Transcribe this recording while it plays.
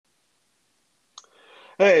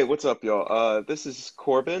Hey, what's up, y'all? This is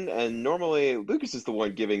Corbin, and normally Lucas is the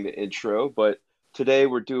one giving the intro, but today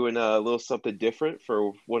we're doing a little something different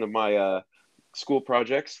for one of my school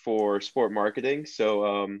projects for sport marketing. We're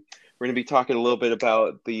going to be talking a little bit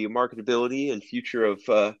about the marketability and future of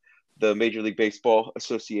the Major League Baseball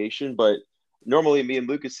Association. But normally, me and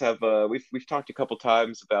Lucas have we've talked a couple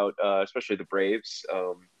times about especially the Braves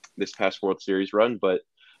this past World Series run, but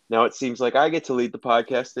now it seems like I get to lead the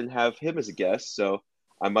podcast and have him as a guest. So.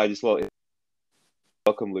 I might as well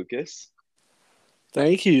welcome Lucas.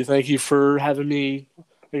 Thank you for having me.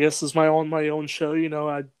 I guess it's my own show.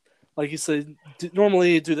 I like you said,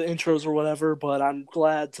 normally do the intros or whatever, but I'm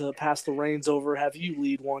glad to pass the reins over, have you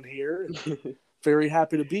lead one here, and very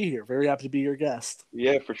happy to be here. Very happy to be your guest.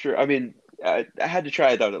 Yeah, for sure. I mean, I had to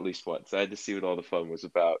try it out at least once. I had to see what all the fun was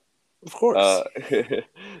about. Of course. Uh,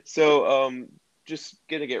 so, just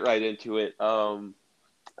gonna get right into it.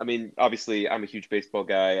 I mean, obviously, I'm a huge baseball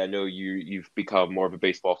guy. I know you've become more of a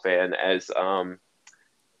baseball fan as time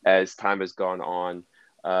has gone on.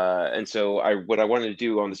 And so what I wanted to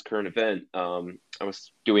do on this current event, I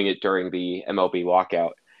was doing it during the MLB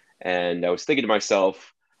lockout, and I was thinking to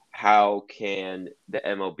myself, how can the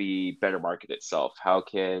MLB better market itself? How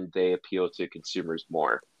can they appeal to consumers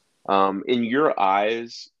more? In your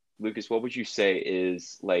eyes, Lucas, what would you say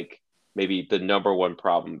is like maybe the number one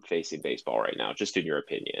problem facing baseball right now, just in your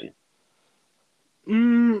opinion?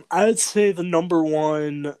 I'd say the number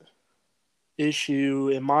one issue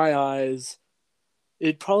in my eyes,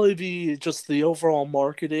 it'd probably be just the overall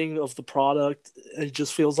marketing of the product. It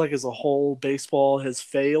just feels like as a whole, baseball has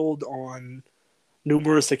failed on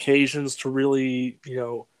numerous occasions to really,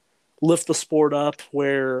 lift the sport up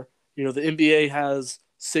where, the NBA has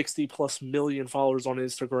 60 plus million followers on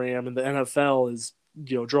Instagram and the NFL is,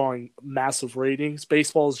 drawing massive ratings.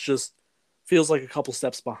 Baseball is just feels like a couple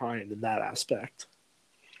steps behind in that aspect.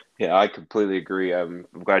 Yeah, I completely agree. I'm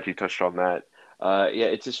glad you touched on that. Yeah,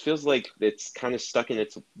 it just feels like it's kind of stuck in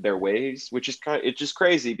their ways, which is it's just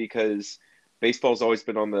crazy because baseball's always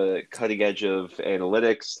been on the cutting edge of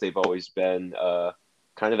analytics. They've always been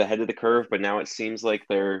kind of ahead of the curve, but now it seems like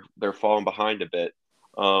they're falling behind a bit.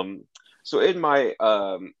 Um, so in my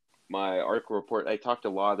article report, I talked a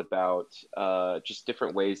lot about just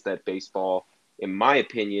different ways that baseball, in my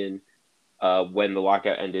opinion, when the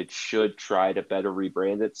lockout ended, should try to better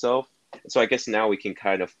rebrand itself. So I guess now we can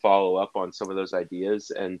kind of follow up on some of those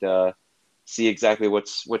ideas and see exactly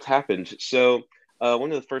what's happened. So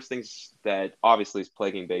one of the first things that obviously is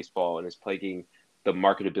plaguing baseball and is plaguing the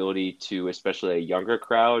marketability to especially a younger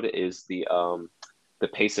crowd is the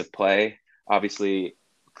pace of play. Obviously,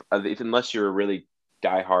 unless you're a really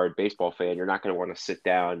diehard baseball fan, you're not going to want to sit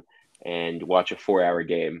down and watch a 4 hour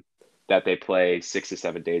game that they play 6 to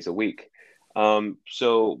 7 days a week.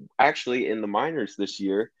 So actually, in the minors this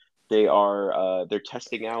year, they're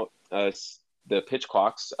testing out the pitch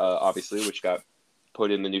clocks, obviously, which got put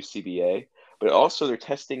in the new CBA, but also they're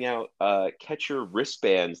testing out catcher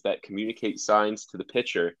wristbands that communicate signs to the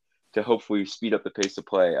pitcher to hopefully speed up the pace of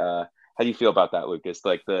play. How do you feel about that, Lucas?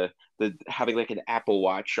 Like the having like an Apple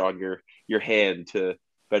Watch on your hand to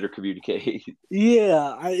better communicate.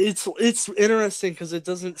 Yeah, it's interesting because it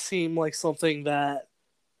doesn't seem like something that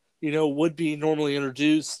would be normally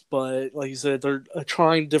introduced, but like you said, they're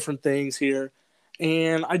trying different things here.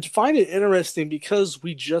 And I find it interesting because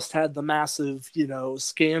we just had the massive,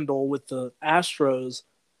 scandal with the Astros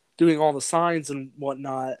doing all the signs and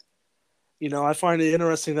whatnot. I find it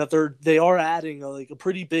interesting that they are adding like a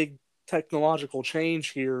pretty big technological change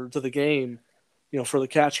here to the game, for the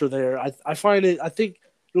catcher there. I think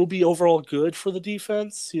it'll be overall good for the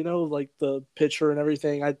defense, like the pitcher and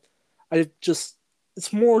everything. I just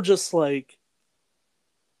it's more just like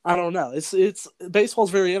I don't know. It's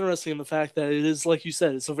baseball's very interesting in the fact that it is like you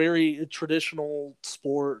said, it's a very traditional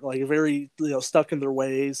sport, like very stuck in their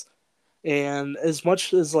ways. And as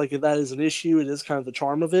much as like that is an issue, it is kind of the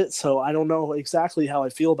charm of it. So I don't know exactly how I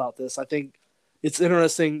feel about this. I think it's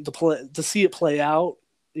interesting to see it play out,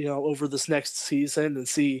 over this next season and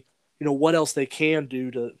see, what else they can do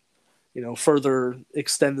to, further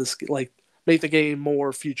extend this, like make the game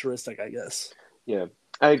more futuristic, I guess. Yeah,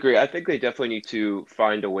 I agree. I think they definitely need to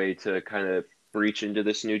find a way to kind of breach into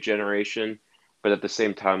this new generation. But at the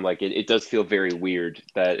same time, like it does feel very weird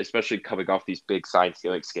that, especially coming off these big sign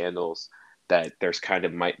stealing scandals, that there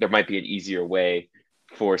might be an easier way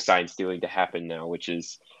for sign stealing to happen now, which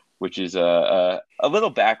is a little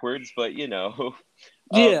backwards, but Um,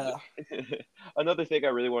 Yeah. another thing I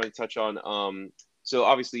really want to touch on. So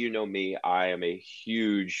obviously, you know me, I am a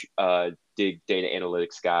huge dig data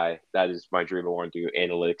analytics guy. That is my dream. I want to do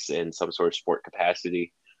analytics in some sort of sport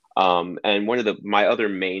capacity. And one of my other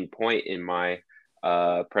main point in my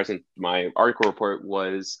article report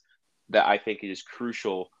was that I think it is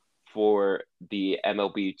crucial for the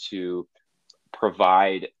MLB to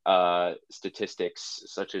provide statistics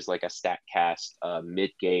such as like a StatCast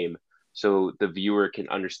mid game, so the viewer can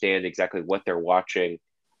understand exactly what they're watching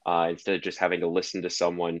instead of just having to listen to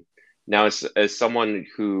someone. Now, as someone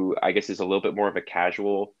who I guess is a little bit more of a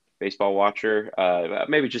casual baseball watcher,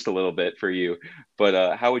 maybe just a little bit for you,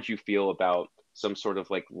 but how would you feel about some sort of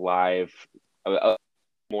like more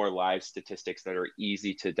live statistics that are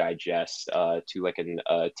easy to digest to like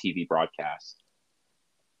a TV broadcast?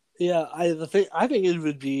 Yeah, I think it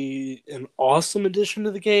would be an awesome addition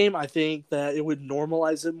to the game. I think that it would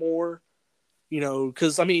normalize it more.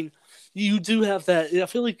 Because I mean, you do have that. I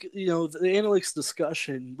feel like the analytics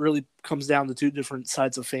discussion really comes down to two different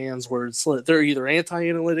sides of fans, where it's like they're either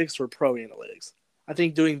anti-analytics or pro-analytics. I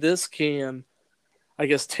think doing this can, I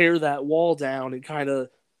guess, tear that wall down and kind of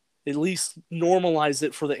at least normalize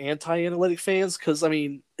it for the anti-analytic fans. Because I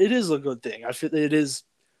mean, it is a good thing. I feel it is.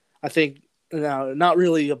 I think now not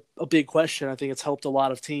really a big question. I think it's helped a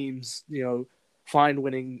lot of teams, find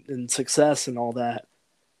winning and success and all that.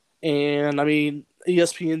 And I mean,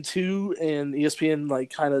 ESPN2 and ESPN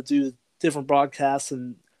like kind of do different broadcasts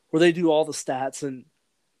and where they do all the stats. And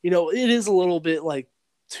it is a little bit like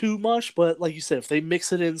too much, but like you said, if they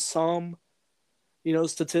mix it in some,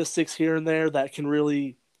 statistics here and there, that can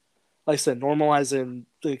really, like I said, normalize and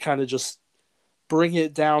they kind of just bring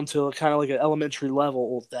it down to kind of like an elementary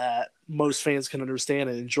level that most fans can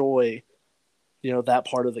understand and enjoy, that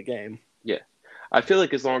part of the game. Yeah. I feel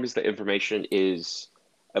like as long as the information is,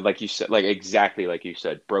 like you said, like exactly like you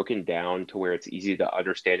said, broken down to where it's easy to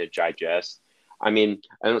understand and digest. I mean,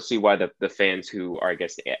 I don't see why the fans who are, I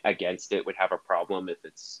guess, against it would have a problem if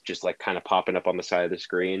it's just like kind of popping up on the side of the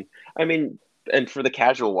screen. I mean, and for the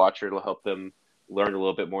casual watcher, it'll help them learn a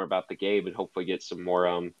little bit more about the game and hopefully get some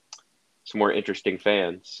more interesting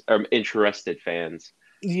fans or interested fans.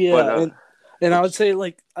 But Yeah, and I would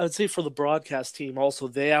say for the broadcast team also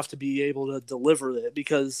they have to be able to deliver it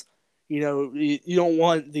because you don't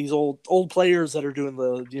want these old players that are doing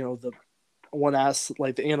the one ass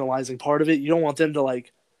like the analyzing part of it. You don't want them to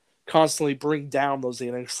like constantly bring down those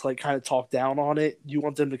analytics, like kind of talk down on it. You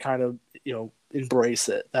want them to kind of embrace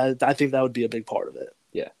it. I think that would be a big part of it.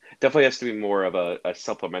 yeah, definitely has to be more of a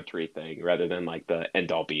supplementary thing rather than like the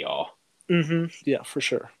end all be all. Yeah, for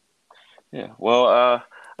sure. Yeah. Well, I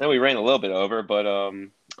know we ran a little bit over, but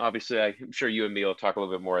obviously I'm sure you and me will talk a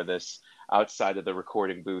little bit more of this outside of the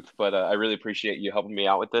recording booth. But I really appreciate you helping me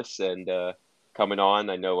out with this and coming on.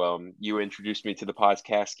 I know you introduced me to the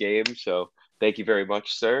podcast game, so thank you very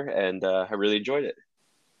much, sir. And I really enjoyed it.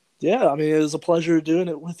 Yeah, I mean it was a pleasure doing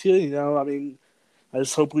it with you. I mean I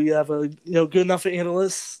just hope we have a good enough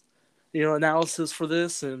analyst analysis for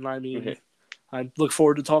this, and I mean I look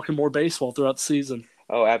forward to talking more baseball throughout the season.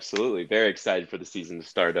 Oh, absolutely. Very excited for the season to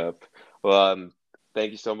start up. Well,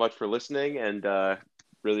 thank you so much for listening and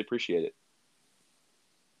really appreciate it.